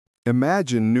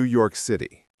Imagine New York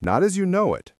City, not as you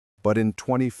know it, but in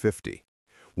 2050.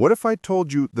 What if I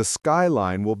told you the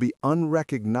skyline will be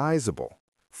unrecognizable?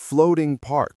 Floating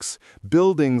parks,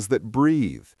 buildings that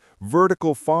breathe,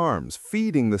 vertical farms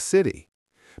feeding the city.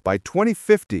 By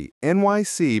 2050,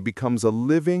 NYC becomes a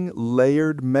living,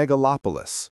 layered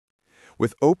megalopolis.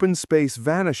 With open space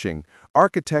vanishing,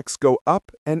 architects go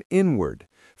up and inward.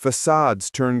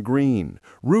 Facades turn green,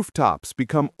 rooftops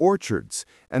become orchards,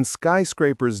 and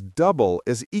skyscrapers double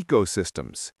as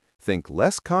ecosystems. Think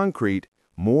less concrete,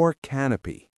 more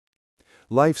canopy.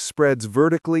 Life spreads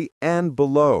vertically and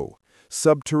below,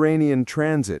 subterranean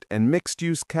transit and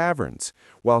mixed-use caverns,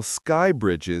 while sky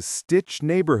bridges stitch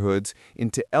neighborhoods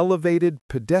into elevated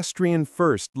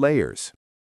pedestrian-first layers.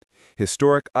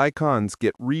 Historic icons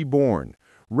get reborn,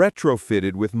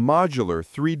 retrofitted with modular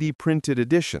 3D printed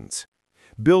additions.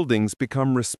 Buildings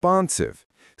become responsive,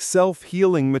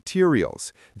 self-healing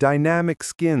materials, dynamic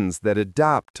skins that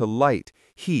adapt to light,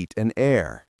 heat, and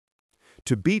air.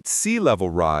 To beat sea level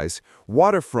rise,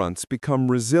 waterfronts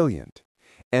become resilient.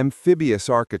 Amphibious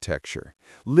architecture,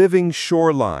 living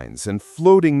shorelines, and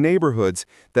floating neighborhoods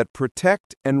that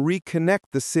protect and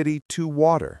reconnect the city to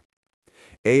water.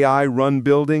 AI-run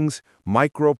buildings,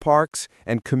 micro-parks,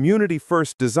 and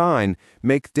community-first design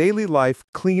make daily life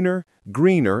cleaner,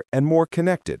 greener, and more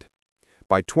connected.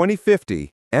 By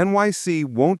 2050, NYC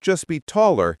won't just be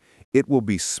taller, it will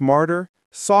be smarter,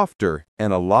 softer,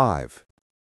 and alive.